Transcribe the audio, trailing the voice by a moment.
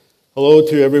Hello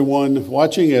to everyone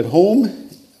watching at home.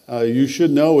 You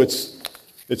should know it's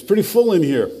pretty full in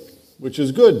here, which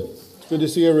is good. It's good to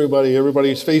see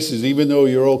everybody's faces, even though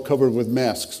you're all covered with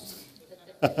masks.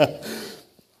 I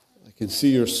can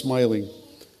see you're smiling,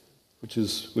 which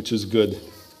is good.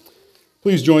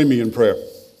 Please join me in prayer.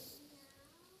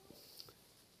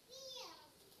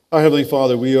 Our Heavenly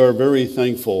Father, we are very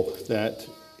thankful that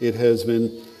it has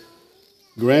been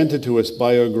granted to us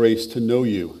by our grace to know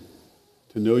you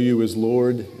as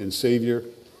Lord and Savior,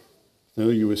 to know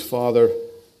you as Father,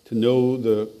 to know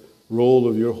the role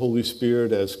of your Holy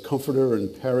Spirit as Comforter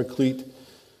and Paraclete,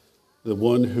 the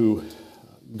one who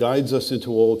guides us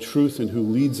into all truth and who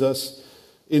leads us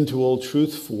into all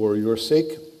truth for your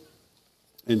sake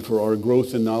and for our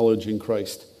growth and knowledge in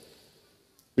Christ.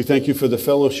 We thank you for the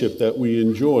fellowship that we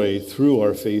enjoy through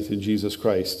our faith in Jesus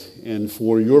Christ and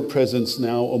for your presence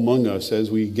now among us as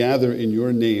we gather in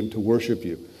your name to worship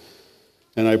you.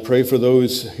 And I pray for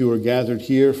those who are gathered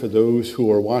here, for those who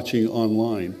are watching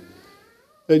online,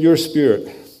 that your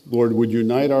Spirit, Lord, would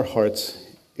unite our hearts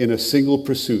in a single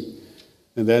pursuit,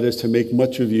 and that is to make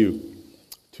much of you,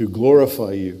 to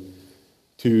glorify you,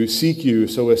 to seek you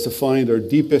so as to find our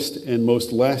deepest and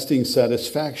most lasting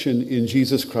satisfaction in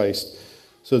Jesus Christ,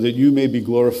 so that you may be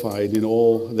glorified in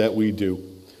all that we do.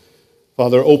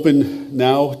 Father, open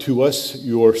now to us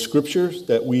your scriptures,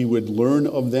 that we would learn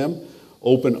of them.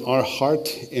 Open our heart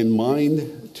and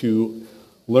mind to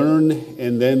learn,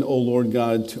 and then, O Lord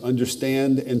God, to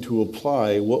understand and to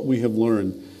apply what we have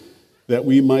learned, that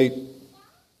we might,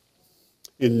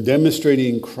 in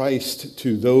demonstrating Christ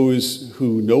to those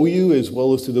who know you as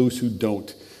well as to those who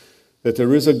don't, that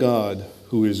there is a God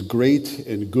who is great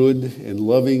and good and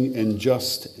loving and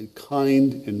just and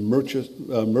kind and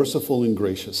merciful and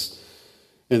gracious,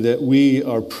 and that we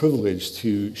are privileged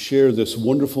to share this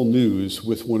wonderful news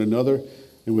with one another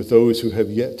and with those who have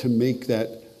yet to make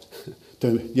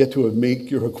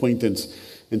your acquaintance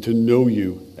and to know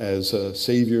you as a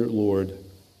Savior, Lord,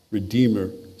 Redeemer,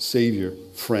 Savior,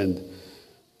 friend.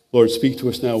 Lord, speak to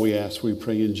us now, we ask, we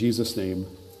pray in Jesus' name.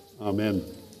 Amen.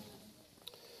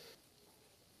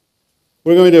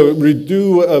 We're going to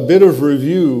do a bit of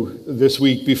review this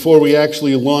week before we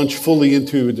actually launch fully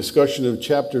into a discussion of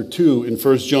chapter 2 in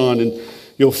 1 John, and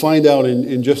you'll find out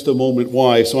in just a moment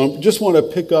why. So I just want to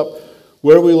pick up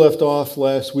where we left off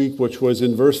last week, which was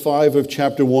in verse 5 of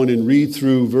chapter 1, and read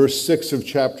through verse 6 of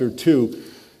chapter 2.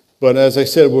 But as I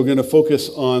said, we're going to focus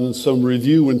on some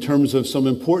review in terms of some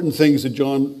important things that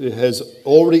John has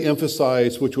already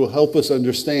emphasized, which will help us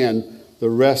understand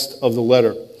the rest of the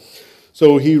letter.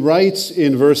 So he writes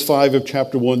in verse 5 of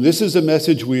chapter 1, "This is a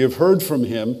message we have heard from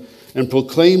him and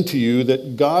proclaim to you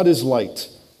that God is light,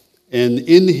 and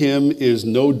in him is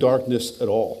no darkness at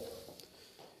all.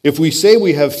 If we say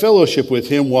we have fellowship with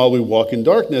him while we walk in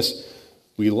darkness,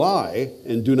 we lie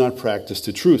and do not practice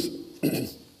the truth.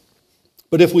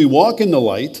 But if we walk in the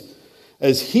light,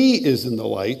 as he is in the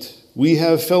light, we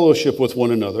have fellowship with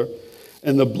one another,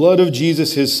 and the blood of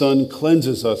Jesus his Son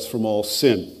cleanses us from all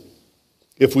sin.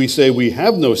 If we say we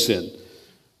have no sin,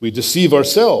 we deceive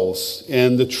ourselves,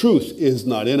 and the truth is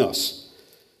not in us.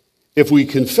 If we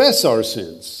confess our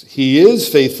sins, he is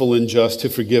faithful and just to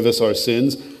forgive us our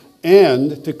sins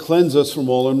and to cleanse us from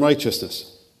all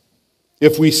unrighteousness.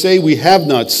 If we say we have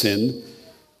not sinned,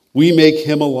 we make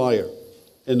him a liar,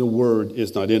 and the word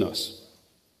is not in us.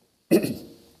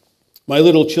 My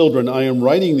little children, I am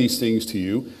writing these things to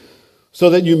you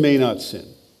so that you may not sin.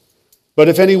 But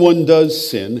if anyone does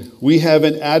sin, we have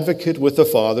an advocate with the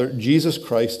Father, Jesus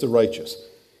Christ the righteous.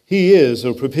 He is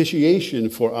a propitiation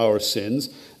for our sins,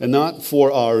 and not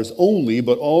for ours only,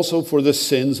 but also for the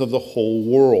sins of the whole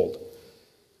world.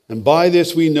 And by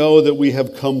this we know that we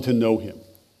have come to know him,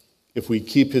 if we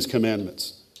keep his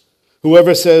commandments.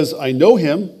 Whoever says, I know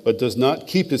him, but does not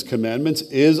keep his commandments,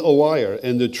 is a liar,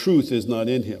 and the truth is not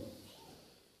in him.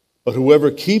 But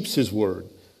whoever keeps his word,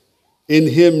 in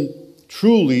him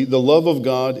truly the love of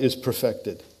God is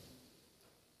perfected.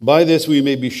 By this we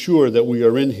may be sure that we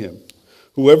are in him.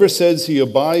 Whoever says he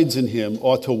abides in him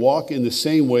ought to walk in the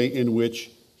same way in which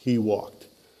he walked."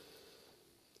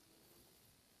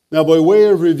 Now, by way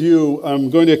of review, I'm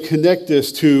going to connect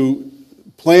this to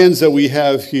plans that we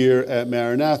have here at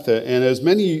Maranatha. And as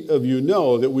many of you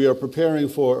know, that we are preparing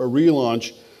for a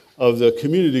relaunch of the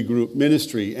community group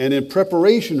ministry. And in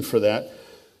preparation for that,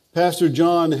 Pastor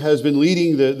John has been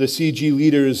leading the CG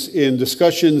leaders in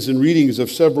discussions and readings of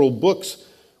several books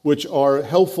which are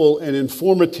helpful and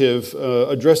informative,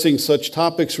 addressing such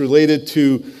topics related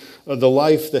to the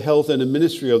life, the health, and the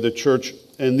ministry of the church.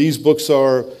 And these books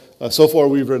are, so far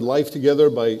we've read Life Together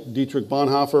by Dietrich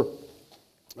Bonhoeffer,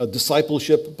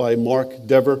 Discipleship by Mark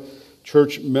Dever,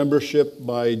 church membership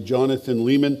by Jonathan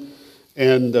Lehman.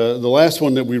 And the last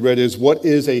one that we read is What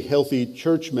is a Healthy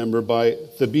Church Member by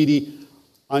Thabiti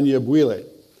Anyabwile.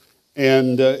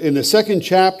 And in the second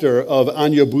chapter of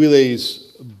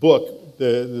Anyabwile's book,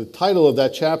 the title of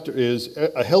that chapter is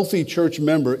A Healthy Church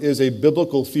Member is a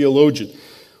Biblical Theologian,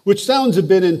 which sounds a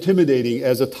bit intimidating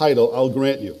as a title, I'll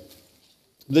grant you.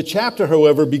 The chapter,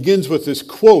 however, begins with this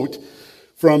quote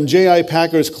from J.I.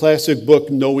 Packer's classic book,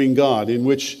 Knowing God, in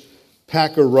which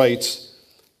Packer writes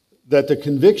that the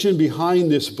conviction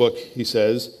behind this book, he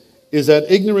says, is that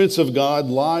ignorance of God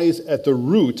lies at the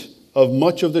root of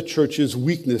much of the church's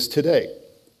weakness today.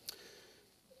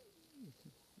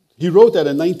 He wrote that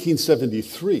in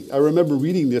 1973. I remember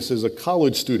reading this as a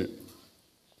college student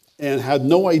and had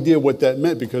no idea what that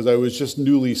meant because I was just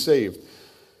newly saved.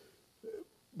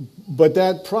 But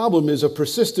that problem is a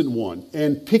persistent one.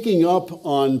 And picking up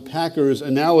on Packer's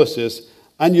analysis,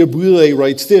 Anyabwile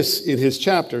writes this in his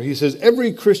chapter. He says,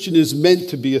 every Christian is meant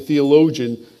to be a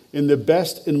theologian in the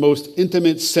best and most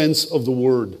intimate sense of the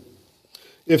word.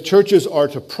 If churches are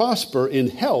to prosper in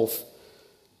health,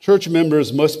 church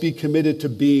members must be committed to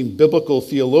being biblical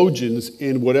theologians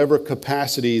in whatever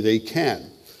capacity they can.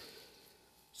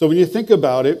 So when you think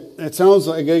about it, it sounds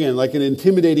like, again, like an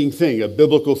intimidating thing, a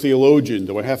biblical theologian.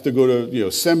 Do I have to go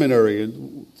to seminary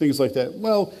and things like that?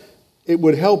 Well, it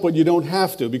would help, but you don't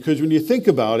have to, because when you think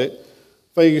about it,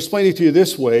 if I explain it to you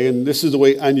this way, and this is the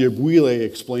way Anyabwile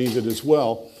explains it as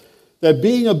well, that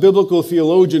being a biblical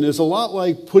theologian is a lot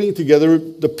like putting together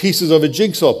the pieces of a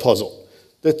jigsaw puzzle.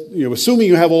 That, assuming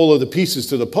you have all of the pieces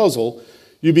to the puzzle,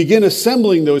 you begin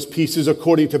assembling those pieces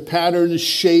according to pattern,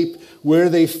 shape, where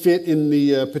they fit in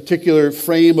the particular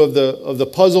frame of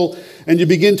the puzzle, and you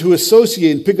begin to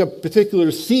associate and pick up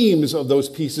particular themes of those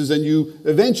pieces, and you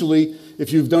eventually,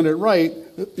 if you've done it right,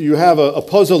 you have a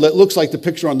puzzle that looks like the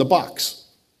picture on the box.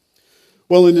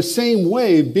 Well, in the same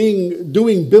way,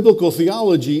 doing biblical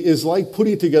theology is like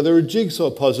putting together a jigsaw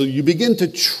puzzle. You begin to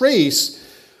trace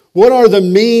what are the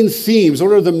main themes,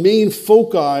 what are the main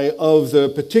foci of the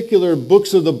particular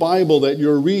books of the Bible that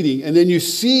you're reading, and then you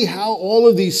see how all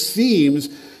of these themes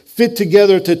fit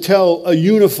together to tell a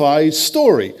unified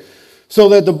story. So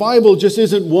that the Bible just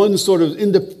isn't one sort of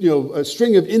a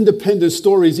string of independent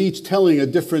stories, each telling a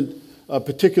different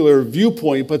particular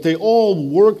viewpoint, but they all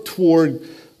work toward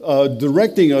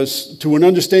directing us to an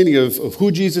understanding of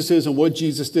who Jesus is and what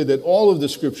Jesus did, that all of the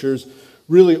scriptures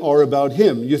really are about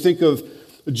him. You think of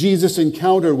Jesus'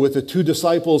 encounter with the two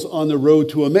disciples on the road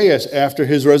to Emmaus after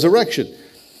his resurrection.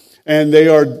 And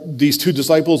these two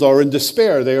disciples are in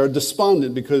despair. They are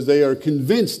despondent because they are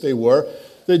convinced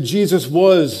that Jesus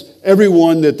was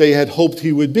everyone that they had hoped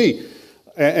he would be.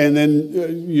 And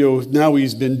then, now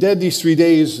he's been dead these 3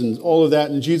 days and all of that.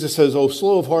 And Jesus says, oh,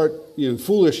 slow of heart,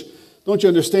 foolish. Don't you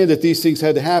understand that these things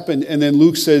had to happen? And then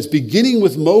Luke says, beginning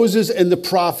with Moses and the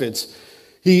prophets,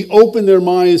 he opened their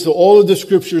minds to all of the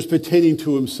scriptures pertaining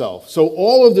to himself. So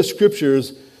all of the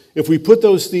scriptures, if we put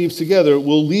those themes together,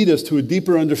 will lead us to a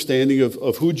deeper understanding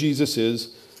of who Jesus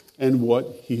is and what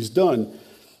he's done.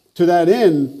 To that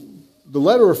end, the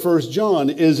letter of 1 John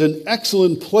is an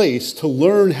excellent place to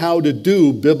learn how to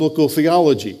do biblical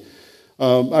theology.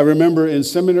 I remember in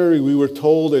seminary we were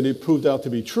told, and it proved out to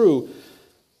be true,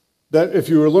 that if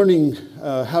you were learning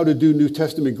how to do New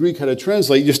Testament Greek, how to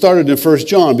translate, you started in 1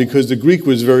 John because the Greek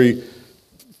was very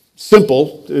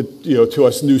simple, to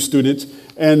us new students.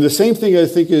 And the same thing I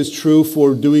think is true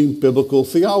for doing biblical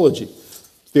theology.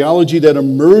 Theology that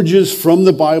emerges from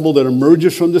the Bible, that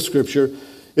emerges from the Scripture.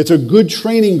 It's a good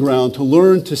training ground to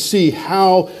learn to see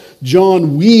how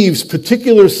John weaves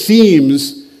particular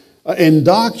themes and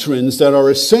doctrines that are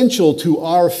essential to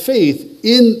our faith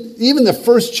in even the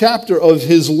first chapter of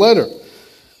his letter.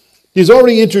 He's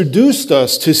already introduced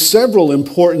us to several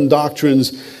important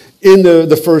doctrines in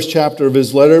the first chapter of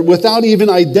his letter without even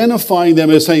identifying them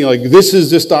as saying, like, this is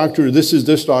this doctrine or this is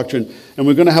this doctrine. And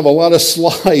we're going to have a lot of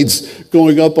slides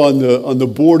going up on the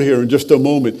board here in just a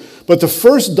moment. But the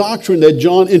first doctrine that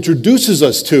John introduces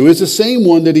us to is the same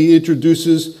one that he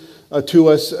introduces to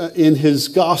us in his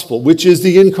gospel, which is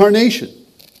the incarnation.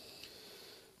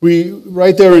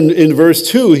 Right there in verse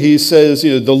 2, he says,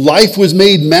 the life was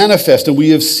made manifest, and we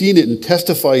have seen it and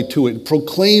testified to it,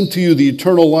 proclaimed to you the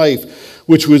eternal life,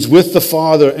 which was with the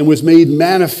Father and was made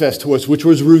manifest to us, which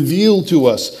was revealed to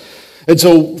us. And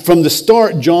so from the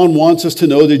start, John wants us to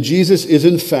know that Jesus is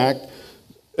in fact,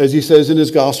 as he says in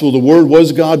his gospel, the Word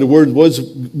was God, the Word was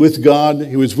with God,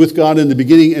 he was with God in the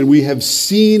beginning, and we have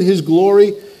seen his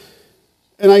glory.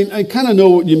 And I kind of know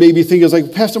what you may be thinking is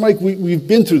like, Pastor Mike, we've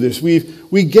been through this.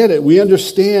 We get it. We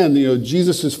understand,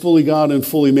 Jesus is fully God and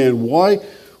fully man. Why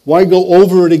Why go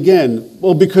over it again?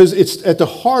 Well, because it's at the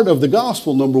heart of the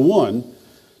gospel, number one,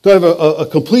 to have a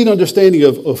complete understanding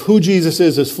of who Jesus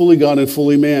is as fully God and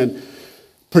fully man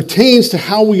pertains to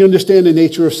how we understand the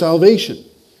nature of salvation.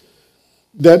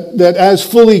 That as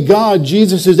fully God,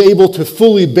 Jesus is able to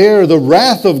fully bear the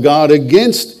wrath of God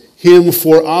against him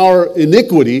for our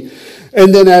iniquity.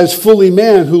 And then as fully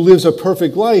man who lives a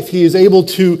perfect life, he is able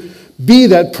to be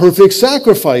that perfect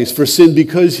sacrifice for sin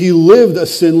because he lived a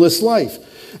sinless life.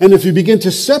 And if you begin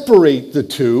to separate the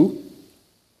two,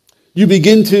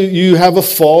 you have a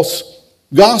false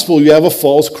gospel, you have a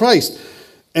false Christ.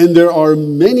 And there are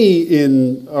many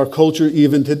in our culture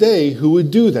even today who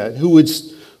would do that, who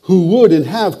would and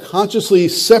have consciously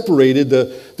separated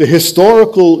the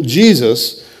historical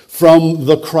Jesus from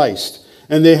the Christ.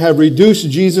 And they have reduced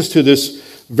Jesus to this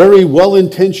very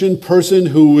well-intentioned person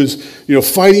who was,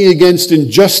 fighting against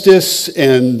injustice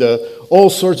and all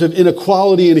sorts of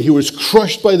inequality, and he was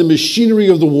crushed by the machinery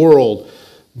of the world.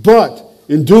 But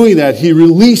in doing that, he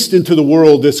released into the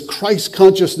world this Christ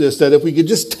consciousness that if we could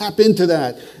just tap into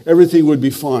that, everything would be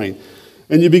fine.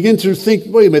 And you begin to think,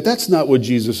 wait a minute, that's not what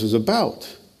Jesus is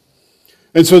about.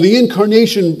 And so the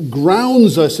incarnation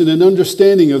grounds us in an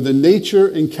understanding of the nature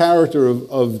and character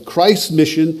of Christ's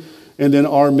mission and then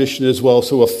our mission as well.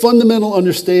 So a fundamental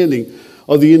understanding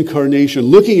of the incarnation,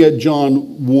 looking at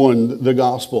John 1, the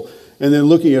gospel, and then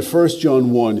looking at 1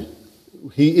 John 1,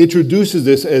 he introduces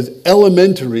this as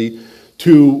elementary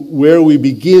to where we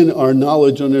begin our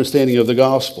knowledge and understanding of the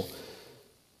gospel.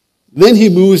 Then he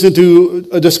moves into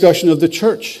a discussion of the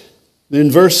church. In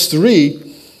verse 3,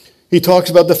 he talks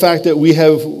about the fact that we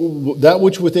have that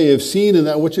which they have seen and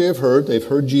that which they have heard. They've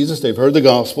heard Jesus, they've heard the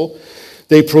gospel.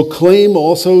 They proclaim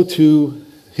also to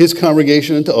his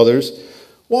congregation and to others.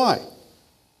 Why?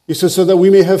 He says, so that we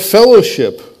may have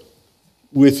fellowship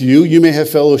with you. You may have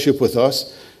fellowship with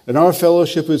us. And our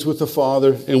fellowship is with the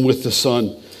Father and with the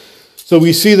Son. So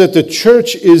we see that the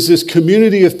church is this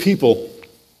community of people,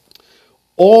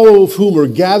 all of whom are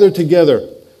gathered together,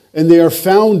 and they are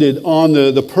founded on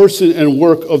the person and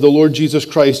work of the Lord Jesus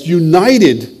Christ,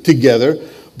 united together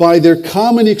by their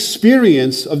common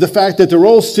experience of the fact that they're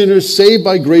all sinners saved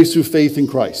by grace through faith in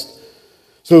Christ.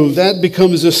 So that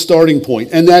becomes a starting point,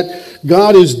 and that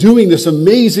God is doing this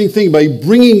amazing thing by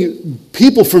bringing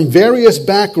people from various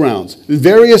backgrounds,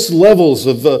 various levels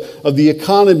of the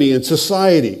economy and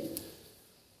society,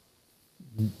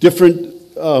 different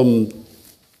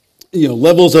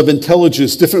levels of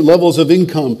intelligence, different levels of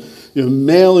income,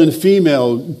 male and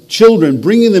female, children,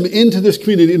 bringing them into this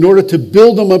community in order to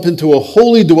build them up into a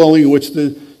holy dwelling in which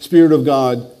the Spirit of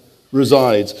God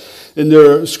resides. And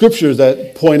there are scriptures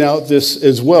that point out this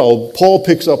as well. Paul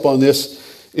picks up on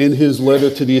this in his letter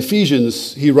to the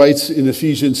Ephesians. He writes in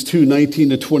Ephesians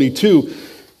 2:19-22,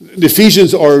 the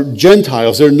Ephesians are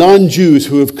Gentiles, they're non-Jews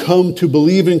who have come to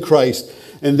believe in Christ,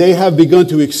 and they have begun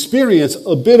to experience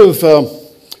a bit of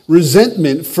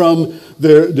resentment from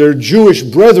their Jewish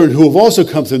brethren who have also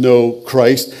come to know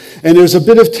Christ. And there's a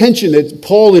bit of tension that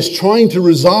Paul is trying to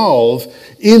resolve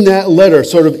in that letter,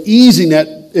 sort of easing that,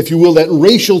 if you will, that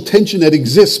racial tension that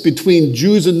exists between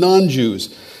Jews and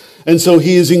non-Jews. And so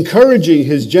he is encouraging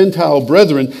his Gentile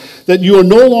brethren that you are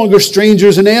no longer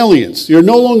strangers and aliens. You're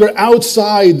no longer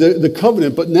outside the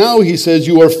covenant, but now he says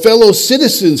you are fellow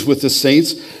citizens with the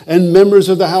saints and members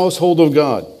of the household of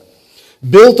God.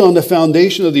 Built on the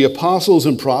foundation of the apostles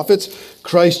and prophets,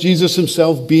 Christ Jesus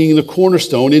himself being the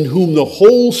cornerstone, in whom the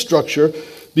whole structure,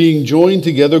 being joined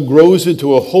together, grows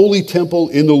into a holy temple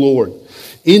in the Lord.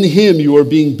 In him you are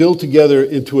being built together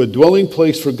into a dwelling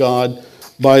place for God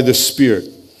by the Spirit.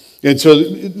 And so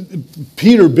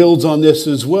Peter builds on this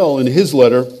as well in his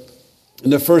letter.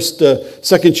 In the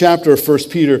second chapter of 1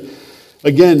 Peter,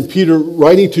 again, Peter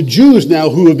writing to Jews now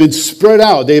who have been spread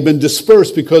out. They've been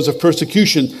dispersed because of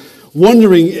persecution,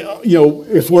 wondering,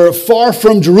 if we're far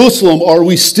from Jerusalem, are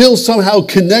we still somehow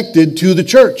connected to the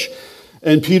church?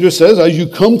 And Peter says, as you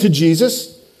come to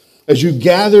Jesus, as you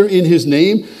gather in his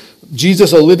name,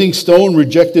 Jesus, a living stone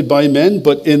rejected by men,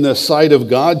 but in the sight of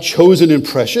God, chosen and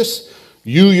precious,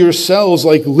 you yourselves,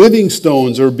 like living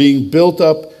stones, are being built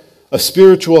up a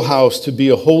spiritual house to be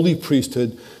a holy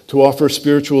priesthood, to offer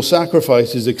spiritual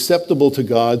sacrifices acceptable to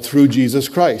God through Jesus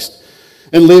Christ.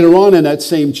 And later on in that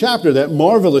same chapter, that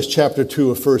marvelous chapter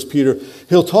 2 of 1 Peter,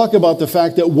 he'll talk about the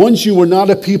fact that once you were not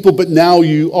a people, but now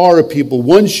you are a people.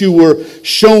 Once you were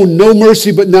shown no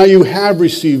mercy, but now you have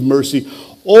received mercy.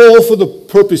 All for the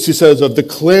purpose, he says, of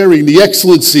declaring the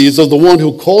excellencies of the one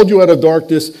who called you out of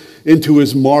darkness into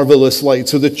his marvelous light.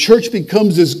 So the church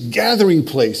becomes this gathering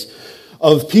place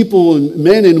of people, and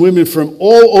men and women from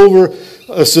all over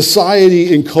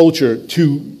society and culture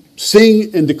to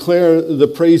sing and declare the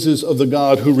praises of the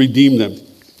God who redeemed them.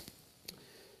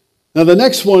 Now, the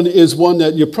next one is one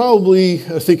that you're probably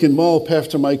thinking, well,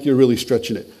 Pastor Mike, you're really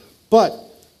stretching it. But,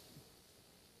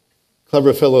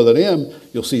 clever fellow that I am,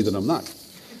 you'll see that I'm not.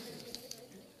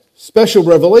 Special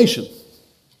revelation.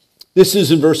 This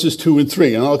is in verses 2 and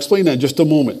 3, and I'll explain that in just a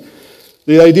moment.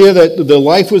 The idea that the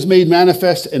life was made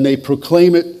manifest, and they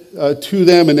proclaim it to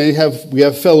them, and we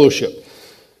have fellowship.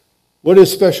 What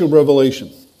is special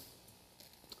revelation?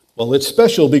 Well, it's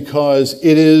special because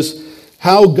it is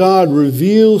how God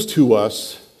reveals to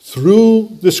us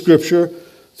through the Scripture,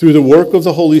 through the work of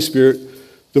the Holy Spirit,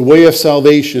 the way of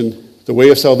salvation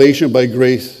by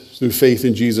grace through faith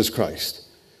in Jesus Christ.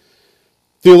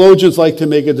 Theologians like to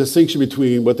make a distinction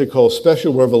between what they call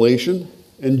special revelation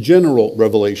and general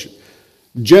revelation.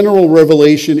 General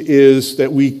revelation is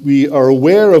that we are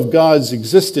aware of God's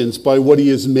existence by what he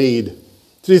has made.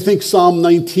 So you think Psalm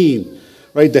 19,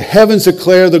 right? The heavens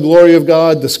declare the glory of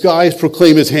God, the skies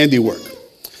proclaim his handiwork.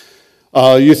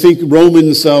 You think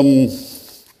Romans,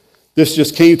 this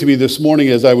just came to me this morning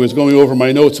as I was going over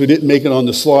my notes. We didn't make it on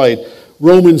the slide.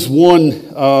 Romans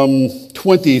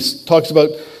 1:20 talks about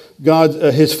God,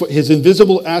 his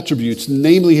invisible attributes,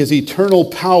 namely his eternal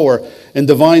power and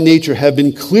divine nature, have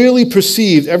been clearly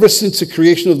perceived ever since the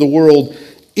creation of the world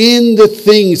in the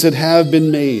things that have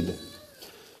been made.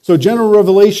 So general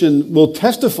revelation will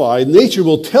testify, nature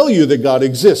will tell you that God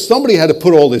exists. Somebody had to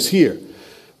put all this here.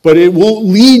 But it won't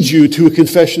lead you to a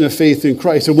confession of faith in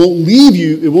Christ. It won't lead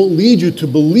you to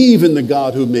believe in the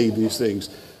God who made these things.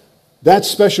 That's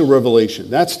special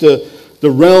revelation. That's the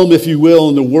realm, if you will,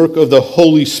 and the work of the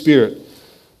Holy Spirit.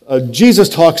 Jesus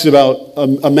talks about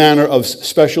a manner of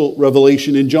special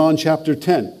revelation in John chapter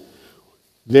 10.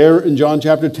 There in John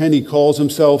chapter 10, he calls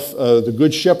himself the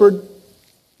Good Shepherd.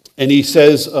 And he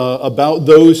says about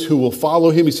those who will follow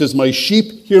him, he says, "My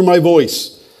sheep hear my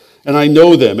voice, and I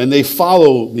know them, and they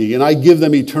follow me, and I give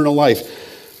them eternal life."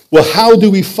 Well, how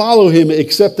do we follow him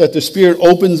except that the Spirit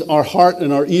opens our heart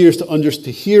and our ears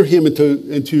to hear him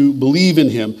and to believe in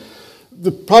him?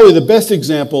 Probably the best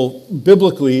example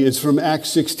biblically is from Acts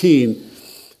 16.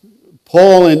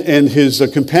 Paul and his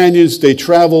companions, they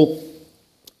travel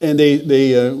and they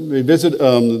visit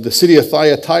the city of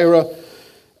Thyatira,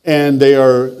 and they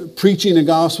are preaching the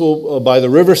gospel by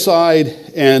the riverside.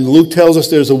 And Luke tells us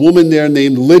there's a woman there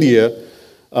named Lydia,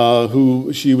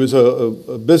 who she was a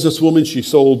businesswoman. She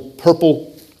sold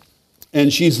purple,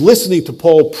 and she's listening to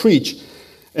Paul preach.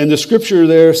 And the scripture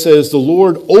there says the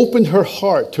Lord opened her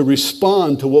heart to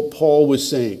respond to what Paul was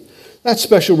saying. That's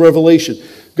special revelation.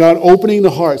 God opening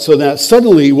the heart so that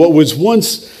suddenly what was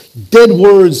once dead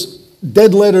words,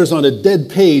 dead letters on a dead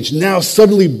page, now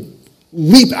suddenly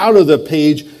leap out of the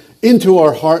page into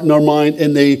our heart and our mind,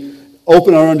 and they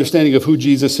open our understanding of who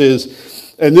Jesus is.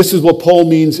 And this is what Paul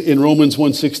means in Romans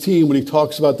 1:16 when he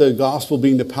talks about the gospel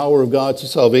being the power of God to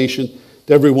salvation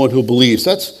to everyone who believes.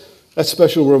 That's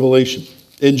special revelation.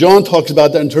 And John talks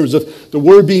about that in terms of the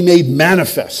word being made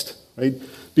manifest, right?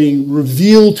 Being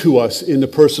revealed to us in the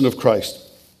person of Christ.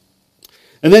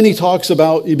 And then he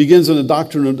begins on the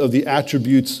doctrine of the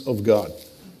attributes of God.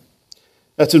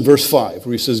 That's in verse 5,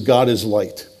 where he says God is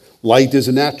light. Light is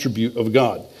an attribute of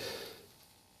God.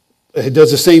 It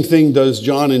does the same thing, does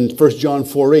John in 1 John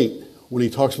 4:8, when he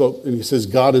talks about, and he says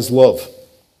God is love.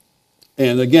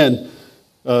 And again,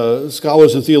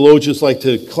 scholars and theologians like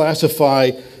to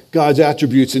classify God's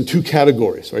attributes in two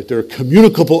categories, right? There are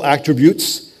communicable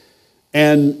attributes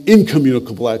and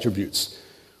incommunicable attributes.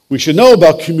 We should know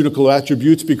about communicable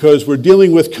attributes because we're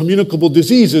dealing with communicable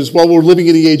diseases while we're living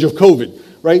in the age of COVID,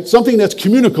 right? Something that's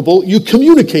communicable, you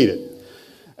communicate it.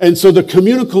 And so the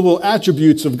communicable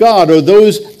attributes of God are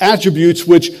those attributes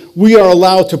which we are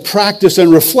allowed to practice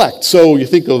and reflect. So you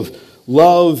think of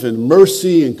love and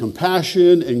mercy and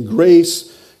compassion and grace,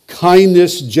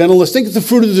 kindness, gentleness. Think of the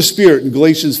fruit of the Spirit in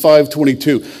Galatians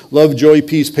 5:22. Love, joy,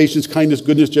 peace, patience, kindness,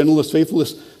 goodness, gentleness,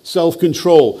 faithfulness,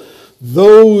 self-control.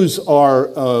 Those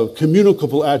are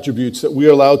communicable attributes that we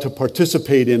are allowed to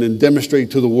participate in and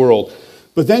demonstrate to the world.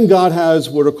 But then God has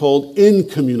what are called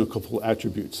incommunicable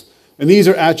attributes. And these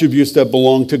are attributes that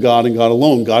belong to God and God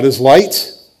alone. God is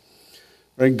light.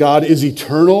 Right? God is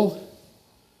eternal.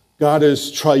 God is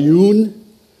triune.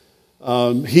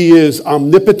 He is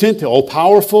omnipotent,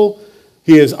 all-powerful.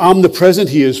 He is omnipresent.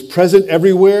 He is present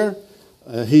everywhere.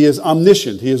 He is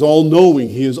omniscient. He is all-knowing.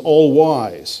 He is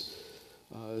all-wise.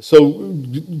 So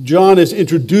John is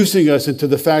introducing us into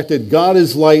the fact that God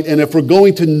is light, and if we're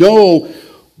going to know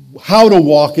how to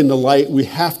walk in the light, we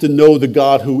have to know the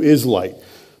God who is light.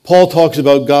 Paul talks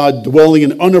about God dwelling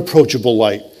in unapproachable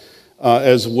light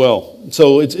as well.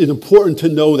 So it's important to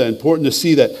know that, important to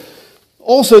see that.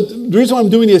 Also, the reason why I'm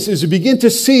doing this is to begin to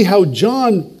see how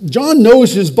John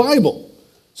knows his Bible.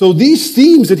 So these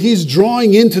themes that he's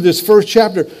drawing into this first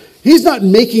chapter, he's not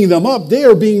making them up. They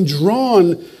are being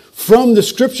drawn from the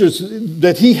scriptures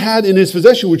that he had in his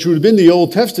possession, which would have been the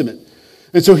Old Testament.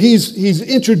 And so he's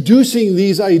introducing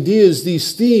these ideas,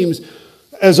 these themes,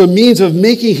 as a means of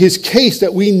making his case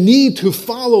that we need to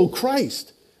follow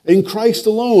Christ and Christ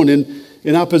alone,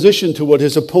 in opposition to what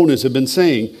his opponents have been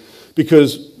saying.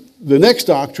 Because the next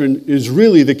doctrine is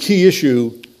really the key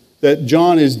issue that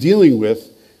John is dealing with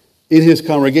in his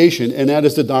congregation, and that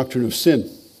is the doctrine of sin.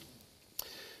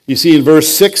 You see in verse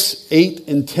 6, 8,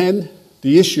 and 10,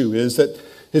 the issue is that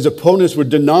his opponents were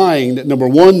denying that, number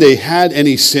one, they had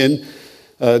any sin.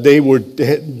 They were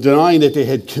denying that they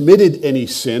had committed any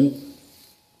sin,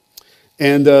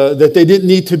 and that they didn't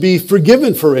need to be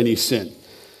forgiven for any sin.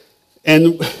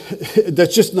 And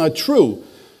that's just not true.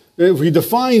 If we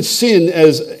define sin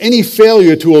as any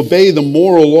failure to obey the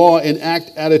moral law and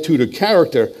act, attitude, or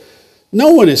character,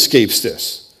 no one escapes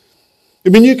this. I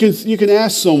mean, you can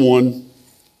ask someone,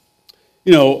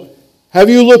 have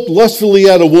you looked lustfully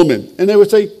at a woman? And they would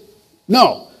say,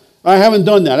 no, I haven't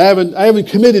done that. I haven't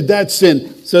committed that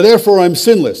sin, so therefore I'm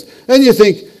sinless. And you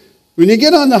think, when you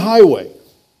get on the highway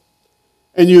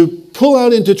and you pull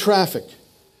out into traffic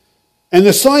and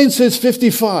the sign says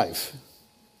 55,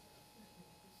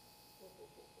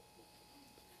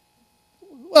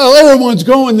 well, everyone's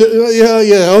going,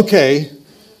 yeah, okay.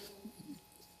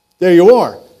 There you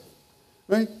are,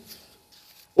 right?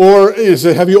 Or is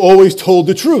it, have you always told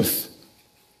the truth?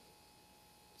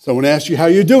 Someone asks you, how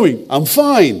you doing? I'm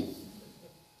fine.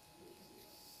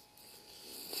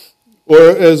 Or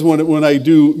as when I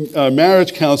do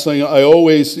marriage counseling, I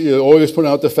always put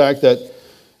out the fact that,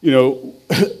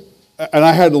 and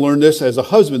I had to learn this as a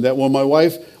husband, that when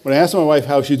I ask my wife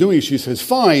how she's doing, she says,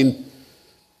 fine.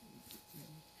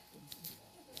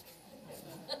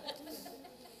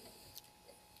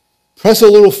 Press a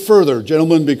little further,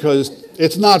 gentlemen, because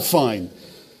it's not fine.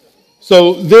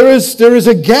 So there is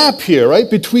a gap here, right,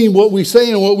 between what we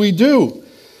say and what we do.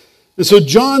 And so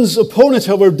John's opponents,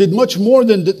 however, did much more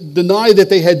than deny that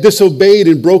they had disobeyed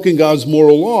and broken God's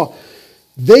moral law.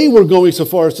 They were going so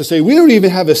far as to say, we don't even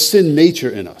have a sin nature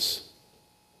in us.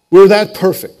 We're that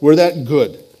perfect. We're that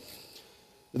good.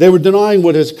 They were denying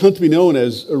what has come to be known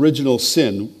as original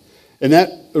sin. And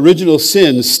that original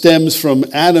sin stems from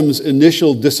Adam's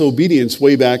initial disobedience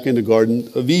way back in the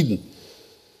Garden of Eden.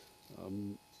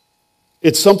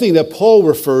 It's something that Paul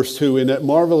refers to in that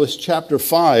marvelous chapter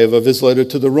 5 of his letter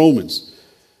to the Romans.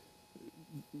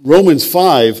 Romans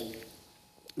 5,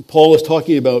 Paul is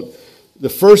talking about the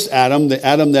first Adam, the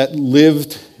Adam that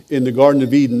lived in the Garden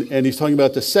of Eden, and he's talking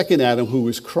about the second Adam, who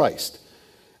was Christ.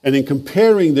 And in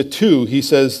comparing the two, he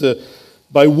says that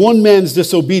by one man's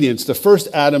disobedience, the first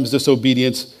Adam's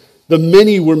disobedience, the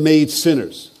many were made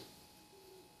sinners.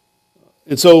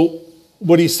 And so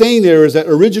what he's saying there is that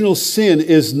original sin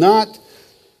is not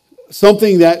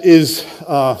something that is,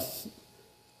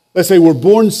 let's say we're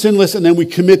born sinless and then we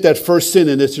commit that first sin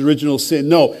and it's original sin.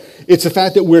 No, it's the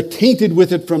fact that we're tainted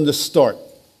with it from the start.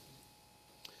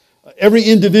 Every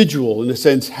individual, in a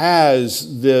sense,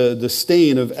 has the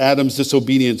stain of Adam's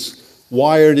disobedience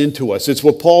wired into us. It's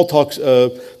what Paul talks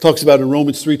about in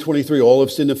Romans 3:23. All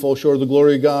have sinned and fall short of the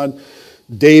glory of God.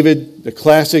 David, the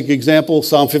classic example,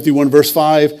 Psalm 51, verse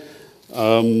 5.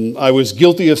 I was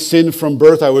guilty of sin from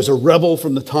birth. I was a rebel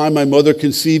from the time my mother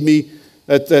conceived me.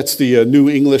 That's the New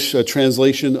English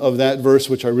translation of that verse,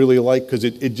 which I really like because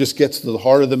it just gets to the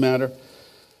heart of the matter.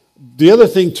 The other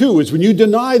thing, too, is when you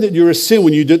deny that you're a sinner,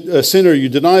 you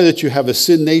deny that you have a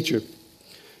sin nature,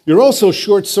 you're also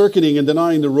short-circuiting and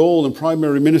denying the role and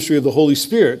primary ministry of the Holy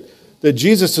Spirit that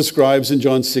Jesus describes in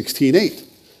John 16:8.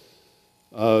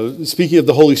 Speaking of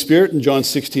the Holy Spirit, in John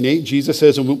 16:8, Jesus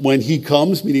says, when he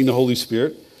comes, meaning the Holy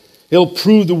Spirit, he'll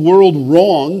prove the world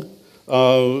wrong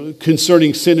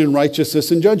concerning sin and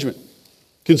righteousness and judgment.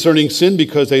 Concerning sin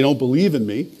because they don't believe in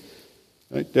me.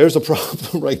 Right? There's a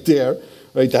problem right there.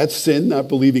 Right? That's sin, not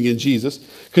believing in Jesus.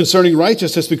 Concerning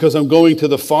righteousness, because I'm going to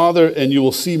the Father and you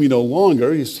will see me no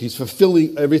longer. He's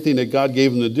fulfilling everything that God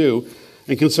gave him to do.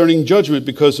 And concerning judgment,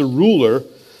 because the ruler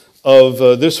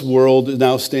of this world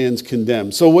now stands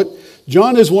condemned. So what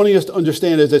John is wanting us to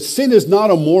understand is that sin is not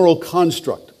a moral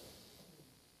construct.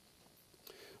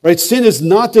 Right? Sin is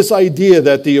not this idea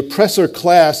that the oppressor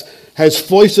class has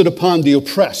foisted upon the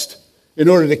oppressed in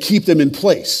order to keep them in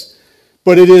place.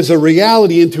 But it is a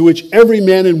reality into which every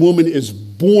man and woman is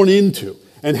born into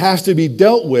and has to be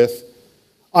dealt with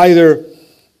either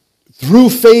through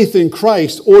faith in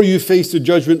Christ or you face the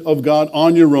judgment of God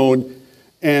on your own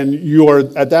and you are,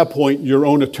 at that point, your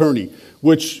own attorney.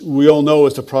 which we all know,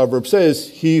 as the proverb says,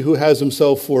 he who has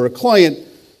himself for a client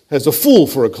has a fool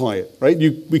for a client, right?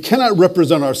 We cannot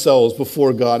represent ourselves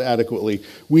before God adequately.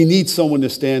 We need someone to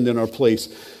stand in our place.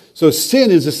 So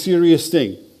sin is a serious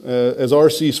thing. As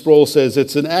R.C. Sproul says,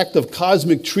 it's an act of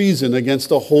cosmic treason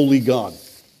against a holy God.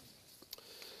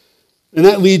 And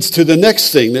that leads to the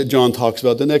next thing that John talks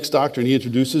about, the next doctrine he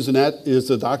introduces, and that is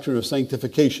the doctrine of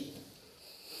sanctification.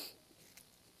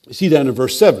 You see that in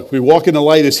verse 7. We walk in the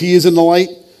light as he is in the light.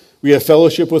 We have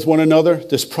fellowship with one another.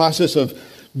 This process of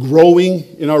growing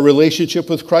in our relationship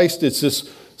with Christ, it's this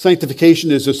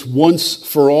sanctification is this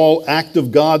once-for-all act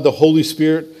of God, the Holy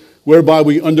Spirit, whereby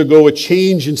we undergo a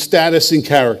change in status and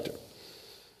character.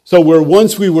 So where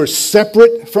once we were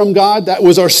separate from God, that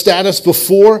was our status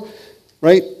before,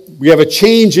 right? We have a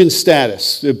change in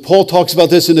status. Paul talks about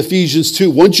this in Ephesians 2.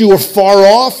 Once you were far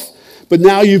off, but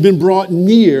now you've been brought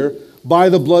near by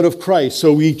the blood of Christ.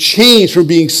 So we change from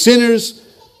being sinners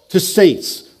to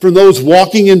saints, from those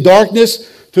walking in darkness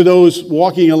to those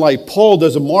walking in light. Paul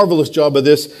does a marvelous job of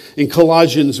this in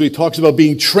Colossians, where he talks about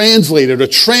being translated or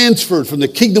transferred from the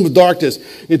kingdom of darkness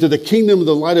into the kingdom of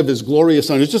the light of his glorious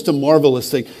Son. It's just a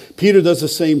marvelous thing. Peter does the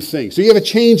same thing. So you have a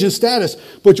change in status,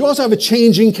 but you also have a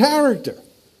change in character.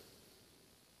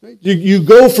 Right? You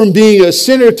go from being a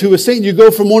sinner to a saint. You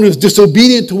go from one who's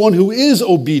disobedient to one who is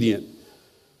obedient.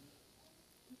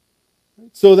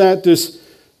 So that this,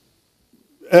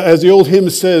 as the old hymn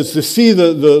says, to see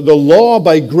the law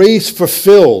by grace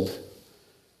fulfilled,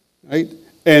 right?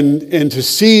 And to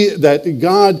see that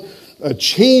God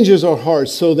changes our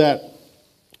hearts so that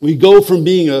we go from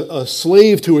being a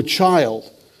slave to a child,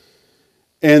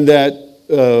 and that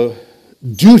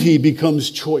duty becomes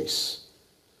choice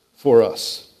for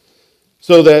us.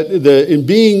 So that in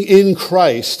being in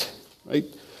Christ, right,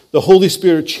 the Holy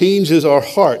Spirit changes our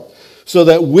heart so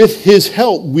that with his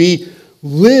help we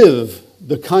live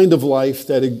the kind of life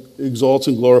that exalts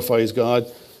and glorifies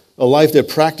God, a life that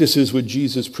practices what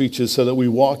Jesus preaches so that we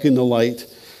walk in the light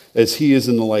as he is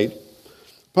in the light.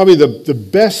 Probably the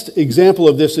best example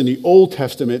of this in the Old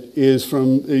Testament is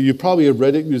from, you probably have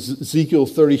read it, Ezekiel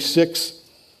 36,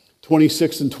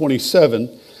 26 and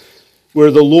 27,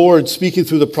 where the Lord, speaking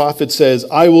through the prophet, says,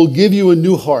 I will give you a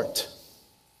new heart,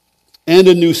 and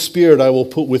a new spirit I will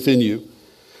put within you.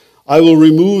 I will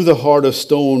remove the heart of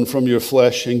stone from your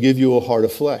flesh and give you a heart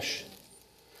of flesh.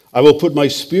 I will put my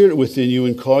spirit within you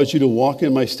and cause you to walk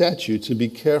in my statutes and be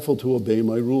careful to obey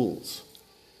my rules.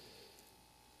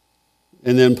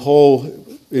 And then Paul,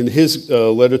 in his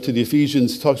letter to the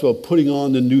Ephesians, talks about putting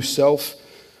on the new self,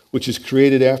 which is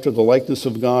created after the likeness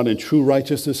of God in true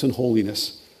righteousness and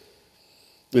holiness.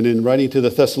 And in writing to the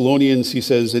Thessalonians, he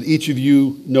says that each of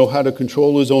you know how to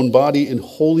control his own body in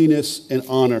holiness and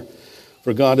honor.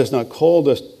 For God has not called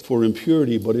us for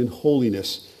impurity, but in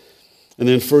holiness. And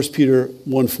then 1 Peter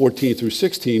 1:14 through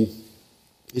 16,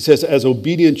 he says, as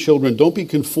obedient children, don't be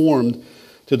conformed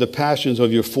to the passions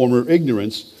of your former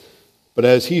ignorance, but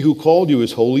as he who called you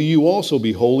is holy, you also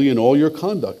be holy in all your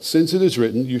conduct. Since it is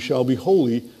written, you shall be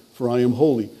holy, for I am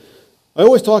holy. I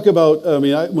always talk about,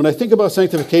 when I think about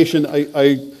sanctification,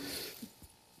 I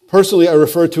personally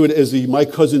refer to it as the My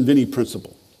Cousin Vinny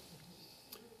principle.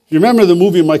 You remember the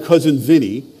movie My Cousin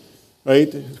Vinny,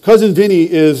 right? Cousin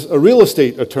Vinny is a real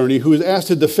estate attorney who is asked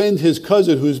to defend his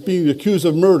cousin who's being accused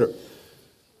of murder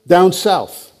down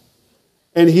south.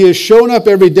 And he has shown up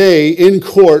every day in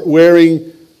court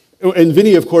wearing, and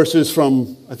Vinny, of course, is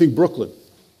from, I think, Brooklyn.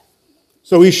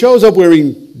 So he shows up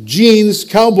wearing jeans,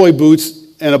 cowboy boots,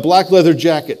 and a black leather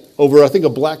jacket over, I think, a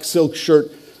black silk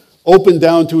shirt open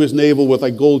down to his navel with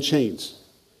like gold chains.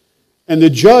 And the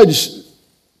judge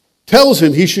tells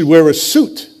him he should wear a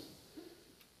suit.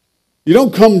 You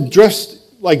don't come dressed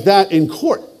like that in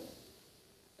court.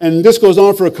 And this goes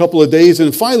on for a couple of days,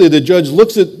 and finally the judge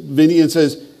looks at Vinny and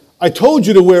says, I told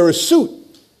you to wear a suit.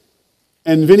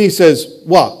 And Vinny says,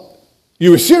 what?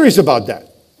 You were serious about that?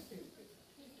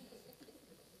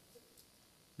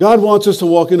 God wants us to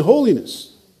walk in holiness.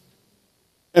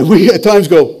 And we at times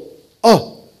go,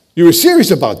 oh, you were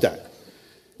serious about that?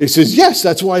 He says, yes,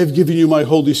 that's why I've given you my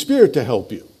Holy Spirit to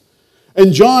help you.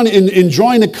 And John, in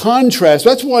drawing a contrast,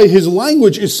 that's why his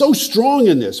language is so strong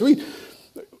in this. We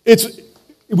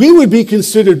would be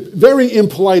considered very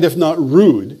impolite, if not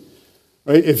rude,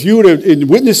 right? If you were in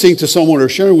witnessing to someone or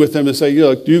sharing with them and say,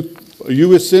 are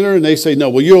you a sinner? And they say, no,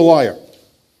 well, you're a liar.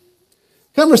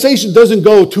 Conversation doesn't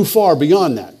go too far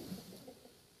beyond that.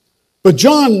 But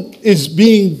John is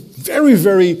being very,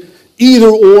 very either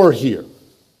or here.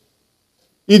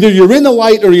 Either you're in the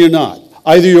light or you're not.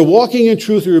 Either you're walking in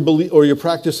truth or you're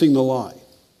practicing the lie.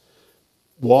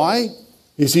 Why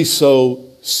is he so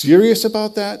serious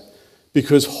about that?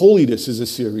 because holiness is a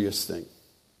serious thing.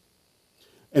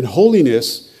 And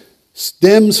holiness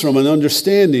stems from an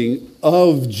understanding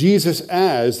of Jesus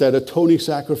as that atoning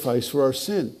sacrifice for our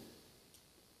sin.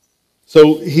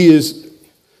 So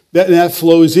that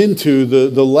flows into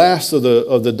the last of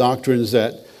the doctrines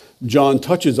that John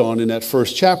touches on in that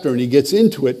first chapter, and he gets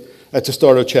into it at the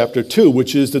start of chapter 2,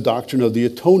 which is the doctrine of the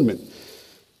atonement.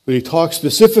 When he talks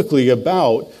specifically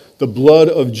about the blood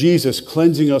of Jesus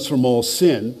cleansing us from all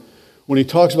sin, when he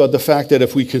talks about the fact that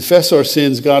if we confess our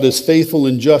sins, God is faithful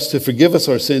and just to forgive us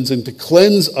our sins and to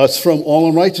cleanse us from all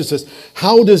unrighteousness.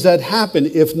 How does that happen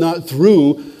if not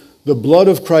through the blood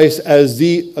of Christ as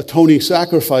the atoning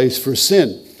sacrifice for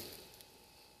sin?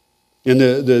 And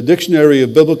the Dictionary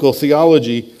of Biblical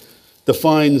Theology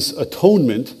defines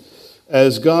atonement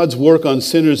as God's work on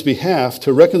sinners' behalf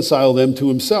to reconcile them to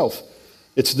himself.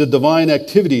 It's the divine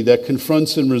activity that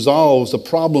confronts and resolves the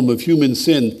problem of human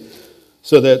sin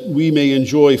so that we may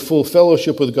enjoy full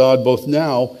fellowship with God both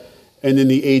now and in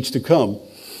the age to come.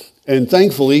 And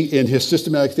thankfully, in his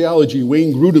systematic theology,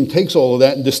 Wayne Grudem takes all of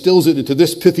that and distills it into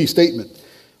this pithy statement.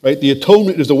 Right? The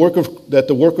atonement is the work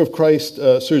of Christ.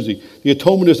 The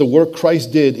atonement is the work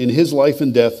Christ did in his life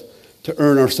and death to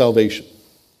earn our salvation.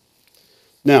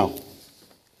 Now,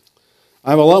 I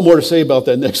have a lot more to say about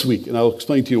that next week, and I'll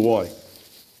explain to you why.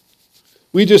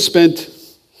 We just spent,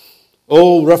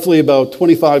 roughly about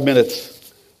 25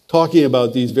 minutes talking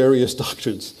about these various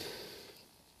doctrines,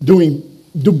 doing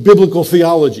biblical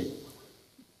theology,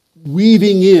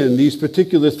 weaving in these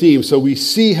particular themes so we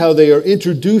see how they are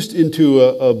introduced into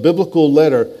a biblical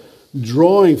letter,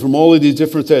 drawing from all of these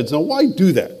different threads. Now, why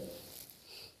do that?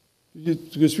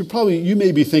 Because you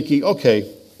may be thinking, okay,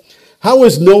 how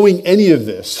is knowing any of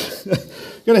this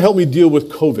going to help me deal with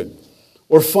COVID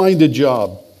or find a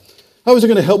job? How is it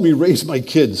going to help me raise my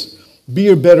kids, be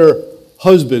a better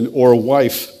husband or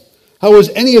wife? How is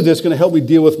any of this going to help me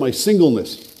deal with my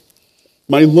singleness,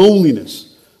 my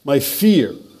loneliness, my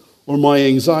fear, or my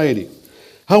anxiety?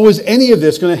 How is any of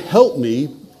this going to help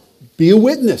me be a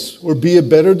witness or be a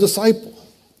better disciple?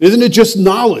 Isn't it just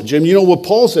knowledge? And you know what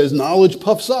Paul says, knowledge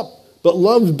puffs up, but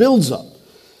love builds up.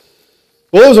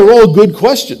 Well, those are all good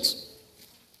questions.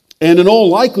 And in all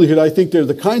likelihood, I think they're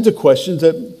the kinds of questions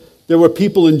that there were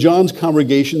people in John's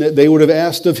congregation that they would have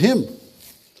asked of him.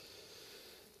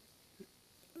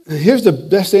 Here's the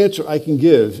best answer I can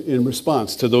give in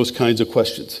response to those kinds of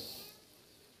questions.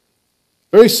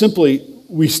 Very simply,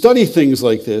 we study things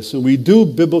like this, and we do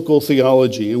biblical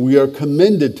theology, and we are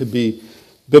commended to be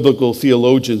biblical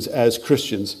theologians as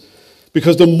Christians,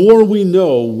 because the more we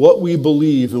know what we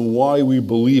believe and why we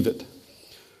believe it,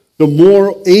 the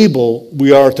more able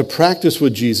we are to practice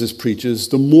what Jesus preaches,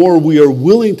 the more we are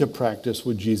willing to practice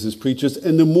what Jesus preaches,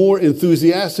 and the more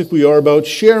enthusiastic we are about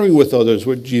sharing with others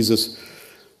what Jesus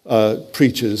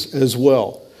preaches as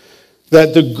well.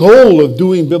 That the goal of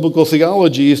doing biblical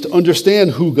theology is to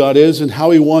understand who God is and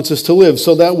how he wants us to live,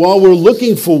 so that while we're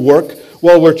looking for work,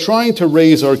 while we're trying to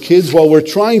raise our kids, while we're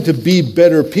trying to be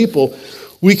better people,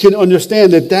 we can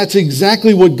understand that that's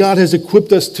exactly what God has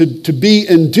equipped us to be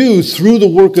and do through the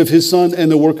work of his Son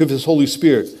and the work of his Holy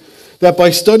Spirit. That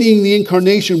by studying the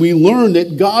incarnation, we learn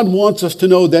that God wants us to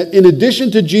know that in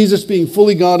addition to Jesus being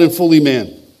fully God and fully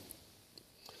man,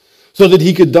 so that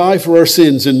he could die for our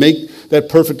sins and make that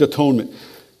perfect atonement,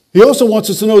 he also wants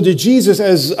us to know that Jesus,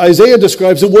 as Isaiah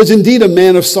describes it, was indeed a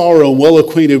man of sorrow and well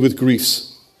acquainted with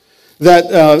griefs.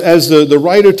 That as the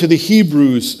writer to the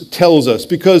Hebrews tells us,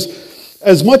 because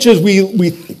as much as we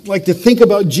like to think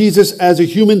about Jesus as a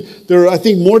human, there are, I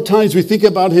think, more times we think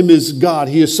about him as God.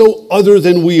 He is so other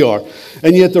than we are.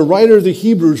 And yet the writer of the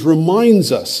Hebrews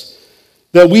reminds us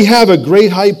that we have a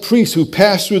great high priest who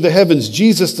passed through the heavens,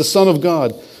 Jesus, the Son of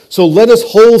God. So let us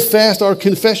hold fast our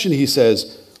confession, he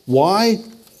says. Why?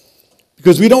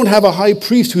 Because we don't have a high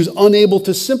priest who's unable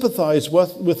to sympathize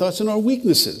with us in our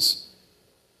weaknesses,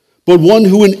 but one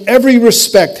who in every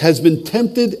respect has been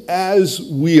tempted as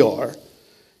we are,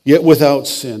 yet without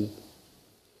sin.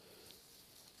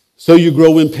 So you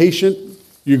grow impatient,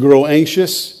 you grow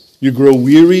anxious, you grow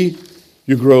weary,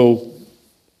 you grow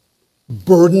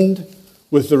burdened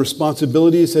with the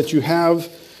responsibilities that you have,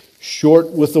 short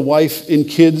with the wife and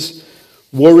kids,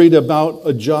 worried about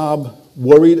a job,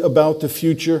 worried about the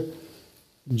future.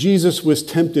 Jesus was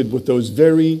tempted with those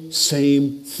very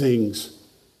same things.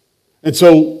 And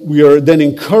so we are then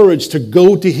encouraged to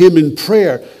go to him in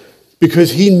prayer,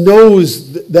 because he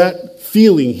knows that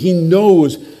feeling. He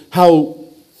knows how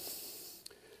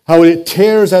it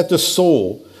tears at the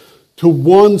soul to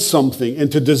want something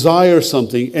and to desire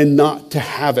something and not to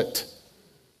have it.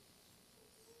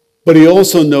 But he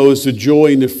also knows the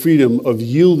joy and the freedom of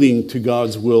yielding to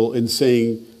God's will and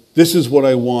saying, this is what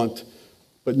I want,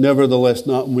 but nevertheless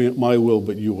not my will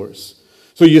but yours.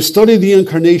 So you study the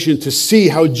incarnation to see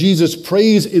how Jesus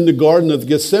prays in the Garden of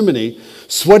Gethsemane,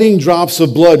 sweating drops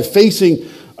of blood, facing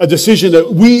a decision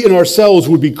that we in ourselves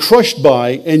would be crushed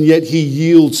by, and yet he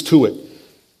yields to it.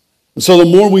 And so the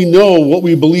more we know what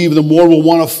we believe, the more we'll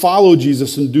want to follow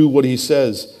Jesus and do what he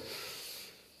says.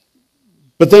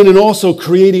 But then in also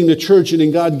creating the church and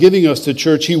in God giving us the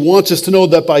church, he wants us to know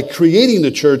that by creating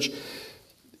the church,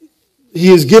 he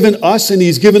has given us and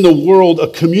he's given the world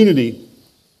a community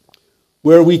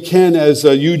where we can, as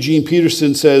Eugene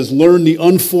Peterson says, learn the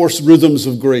unforced rhythms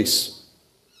of grace.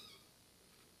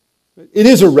 It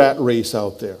is a rat race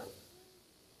out there.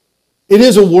 It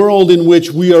is a world in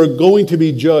which we are going to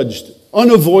be judged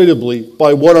unavoidably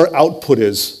by what our output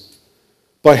is,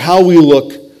 by how we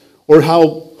look, or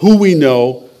who we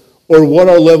know, or what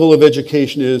our level of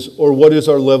education is, or what is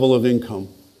our level of income.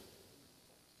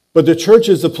 But the church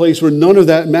is the place where none of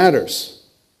that matters.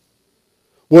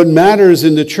 What matters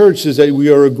in the church is that we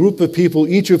are a group of people,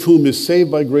 each of whom is saved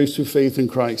by grace through faith in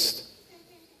Christ.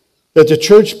 That the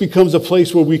church becomes a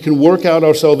place where we can work out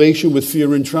our salvation with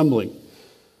fear and trembling.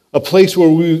 A place where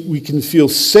we can feel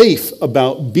safe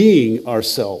about being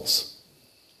ourselves.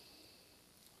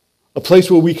 A place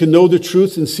where we can know the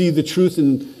truth and see the truth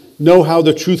and know how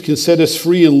the truth can set us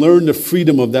free and learn the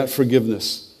freedom of that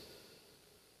forgiveness.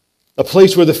 A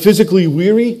place where the physically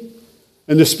weary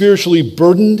and the spiritually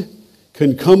burdened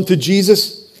can come to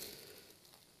Jesus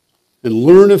and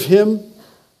learn of him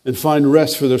and find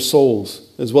rest for their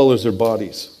souls as well as their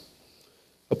bodies.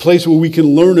 A place where we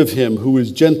can learn of him who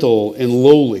is gentle and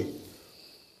lowly.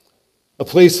 A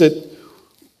place that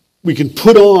we can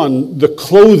put on the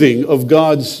clothing of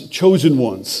God's chosen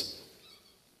ones,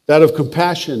 that of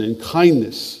compassion and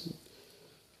kindness,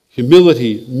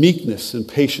 humility, meekness, and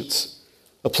patience.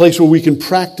 A place where we can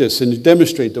practice and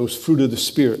demonstrate those fruit of the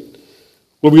Spirit,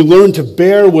 where we learn to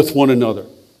bear with one another.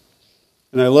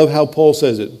 And I love how Paul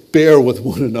says it, bear with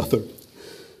one another,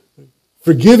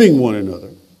 forgiving one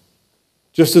another,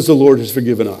 just as the Lord has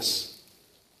forgiven us.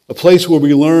 A place where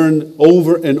we learn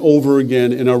over and over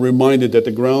again and are reminded that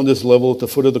the ground is level at the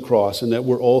foot of the cross and that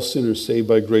we're all sinners saved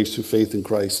by grace through faith in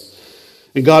Christ.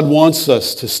 And God wants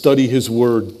us to study his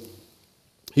word.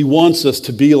 He wants us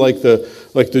to be like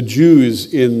the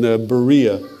Jews in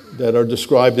Berea that are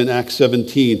described in Acts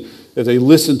 17. As they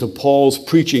listen to Paul's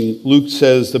preaching, Luke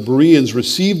says the Bereans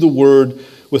received the word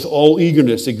with all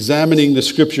eagerness, examining the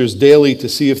scriptures daily to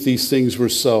see if these things were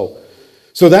so.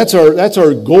 So that's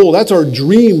our goal, that's our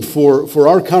dream for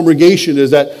our congregation,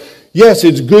 is that, yes,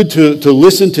 it's good to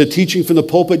listen to teaching from the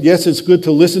pulpit. Yes, it's good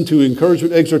to listen to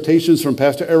encouragement exhortations from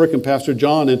Pastor Eric and Pastor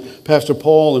John and Pastor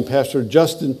Paul and Pastor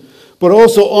Justin, but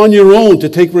also on your own to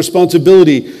take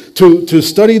responsibility to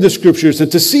study the scriptures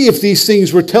and to see if these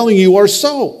things we're telling you are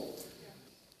so.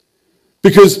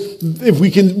 Because if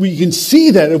we can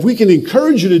see that, if we can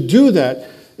encourage you to do that,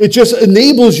 it just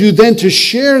enables you then to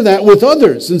share that with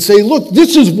others and say, look,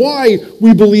 this is why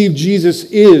we believe Jesus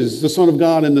is the Son of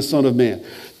God and the Son of Man.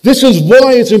 This is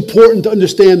why it's important to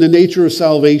understand the nature of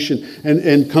salvation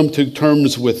and come to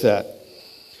terms with that.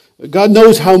 God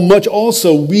knows how much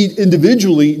also we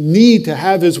individually need to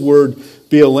have his word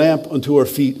be a lamp unto our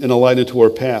feet and a light unto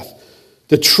our path.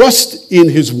 To trust in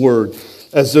his word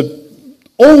as the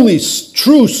only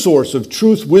true source of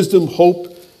truth, wisdom,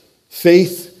 hope,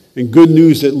 faith, and good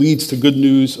news that leads to good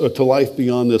news or to life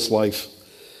beyond this life.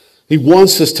 He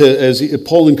wants us to, as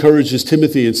Paul encourages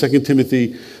Timothy in 2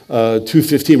 Timothy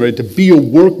 2:15, right, to be a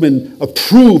workman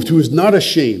approved who is not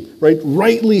ashamed, right,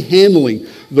 rightly handling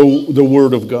the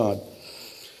word of God.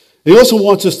 He also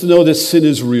wants us to know that sin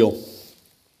is real.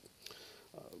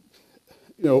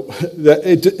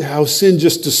 How sin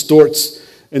just distorts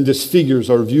and disfigures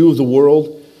our view of the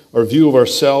world, our view of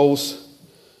ourselves,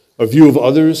 our view of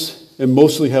others, and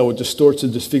mostly how it distorts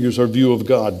and disfigures our view of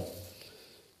God.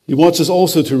 He wants us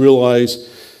also to realize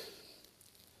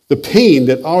the pain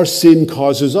that our sin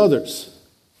causes others,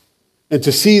 and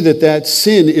to see that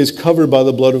sin is covered by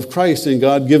the blood of Christ, and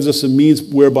God gives us a means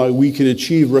whereby we can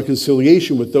achieve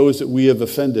reconciliation with those that we have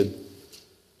offended,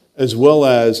 as well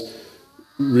as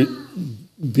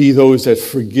be those that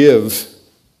forgive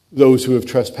those who have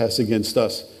trespassed against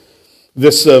us.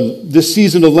 This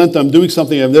season of Lent, I'm doing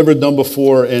something I've never done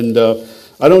before, and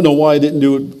I don't know why I didn't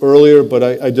do it earlier, but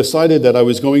I decided that I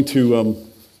was going to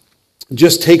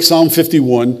just take Psalm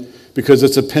 51, because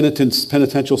it's a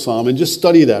penitential psalm, and just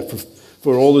study that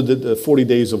for all of the 40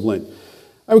 days of Lent.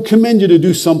 I would commend you to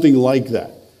do something like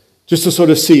that, just to sort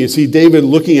of see David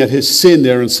looking at his sin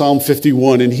there in Psalm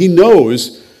 51, and he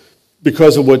knows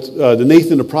because of what the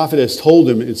Nathan the prophet has told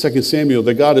him in 2 Samuel,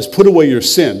 that God has put away your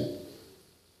sin.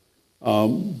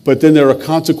 But then there are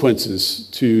consequences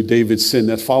to David's sin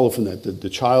that follow from that. The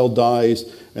child dies,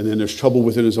 and then there's trouble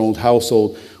within his own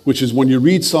household, which is when you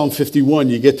read Psalm 51,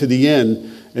 you get to the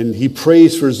end, and he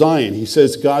prays for Zion. He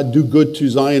says, God, do good to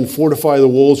Zion, fortify the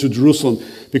walls of Jerusalem,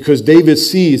 because David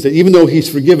sees that even though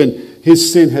he's forgiven,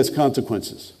 his sin has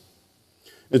consequences.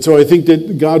 And so I think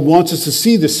that God wants us to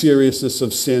see the seriousness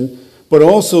of sin, but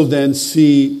also then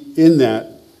see in that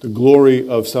the glory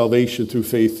of salvation through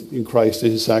faith in Christ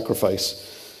and his sacrifice.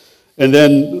 And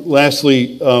then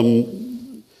lastly,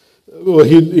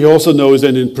 he also knows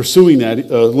that in pursuing that,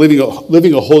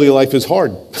 living a holy life is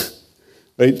hard.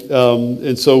 Right?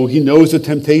 And so he knows the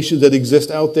temptations that exist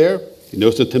out there. He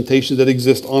knows the temptations that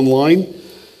exist online.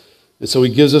 And so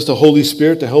he gives us the Holy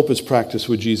Spirit to help us practice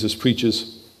what Jesus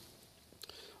preaches.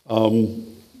 The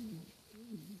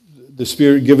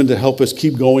Spirit given to help us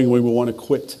keep going when we want to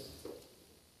quit.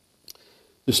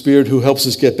 The Spirit who helps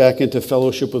us get back into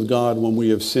fellowship with God when we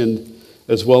have sinned,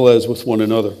 as well as with one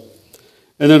another.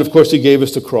 And then, of course, he gave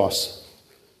us the cross.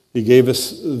 He gave us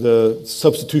the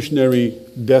substitutionary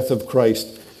death of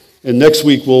Christ. And next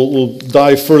week, we'll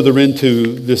dive further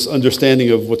into this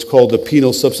understanding of what's called the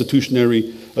penal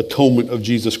substitutionary atonement of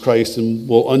Jesus Christ. And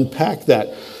we'll unpack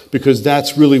that, because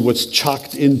that's really what's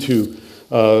chocked into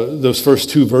those first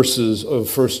two verses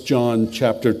of 1 John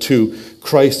chapter 2.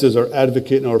 Christ is our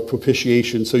advocate and our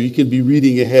propitiation. So you can be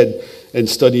reading ahead and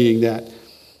studying that.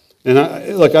 And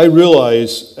I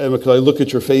realize, Emma, because I look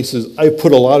at your faces, I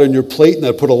put a lot on your plate and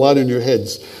I put a lot on your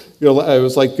heads. You know, it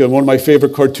was like one of my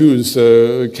favorite cartoons,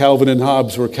 Calvin and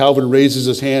Hobbes, where Calvin raises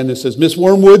his hand and says, Miss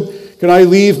Wormwood, can I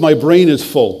leave? My brain is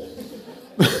full.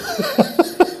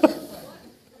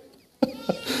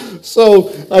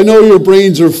 So I know your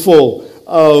brains are full.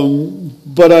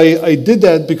 But I did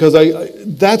that because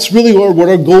that's really what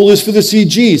our goal is for the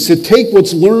CGs, to take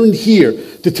what's learned here,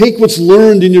 to take what's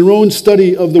learned in your own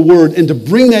study of the Word, and to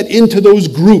bring that into those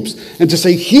groups, and to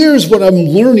say, here's what I'm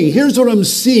learning, here's what I'm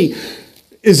seeing.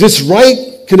 Is this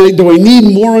right? Do I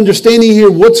need more understanding here?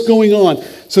 What's going on?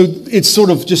 So it's sort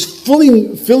of just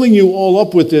filling you all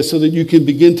up with this so that you can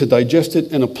begin to digest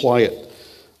it and apply it.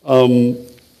 One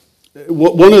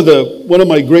of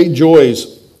my great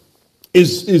joys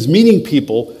is meeting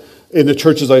people in the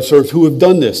churches I've served who have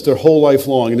done this their whole life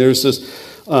long. And there's this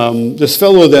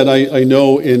fellow that I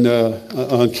know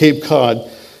on Cape Cod,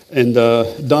 and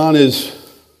Don is,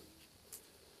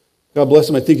 God bless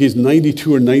him, I think he's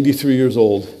 92 or 93 years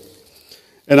old.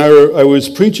 And I was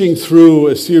preaching through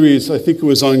a series, I think it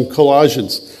was on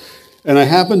Colossians, and I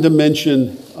happened to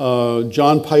mention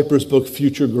John Piper's book,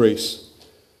 Future Grace.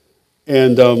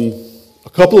 And a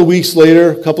couple of weeks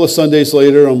later, a couple of Sundays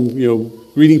later, I'm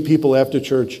greeting people after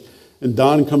church, and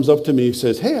Don comes up to me and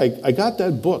says, hey, I got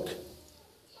that book.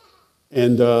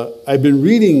 And I've been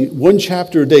reading one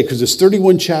chapter a day, because it's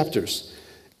 31 chapters.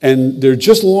 And they're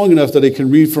just long enough that I can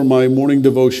read from my morning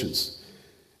devotions.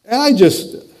 And I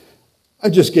just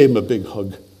gave him a big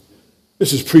hug.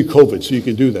 This is pre-COVID, so you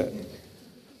can do that.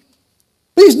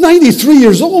 But he's 93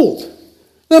 years old.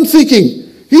 And I'm thinking,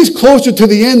 he's closer to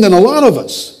the end than a lot of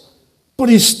us. But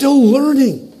he's still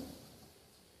learning.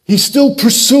 He's still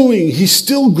pursuing. He's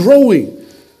still growing.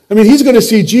 I mean, he's going to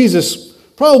see Jesus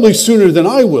probably sooner than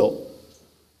I will.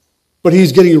 But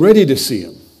he's getting ready to see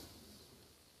him.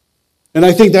 And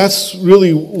I think that's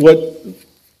really what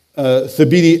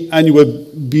Thabiti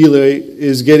Anyabwile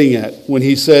is getting at when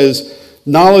he says,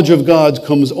 knowledge of God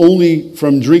comes only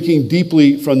from drinking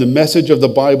deeply from the message of the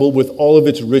Bible with all of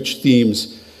its rich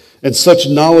themes. And such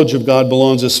knowledge of God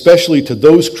belongs especially to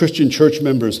those Christian church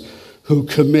members who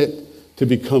commit to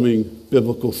becoming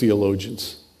biblical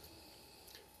theologians.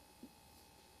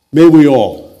 May we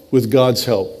all, with God's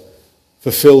help,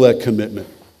 fulfill that commitment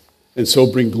and so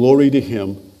bring glory to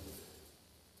him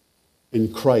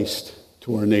in Christ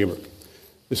to our neighbor.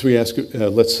 As we ask,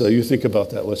 you think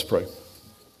about that. Let's pray.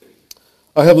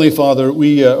 Our Heavenly Father,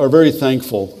 we are very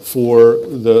thankful for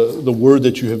the word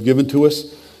that you have given to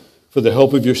us, for the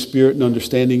help of your Spirit in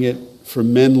understanding it, for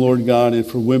men, Lord God, and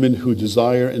for women who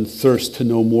desire and thirst to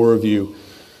know more of you.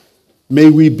 May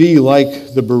we be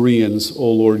like the Bereans,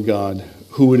 O Lord God,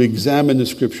 who would examine the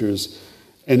Scriptures,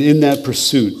 and in that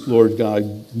pursuit, Lord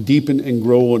God, deepen and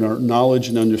grow in our knowledge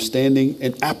and understanding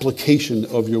and application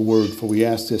of your word. For we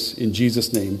ask this in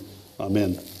Jesus' name.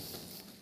 Amen.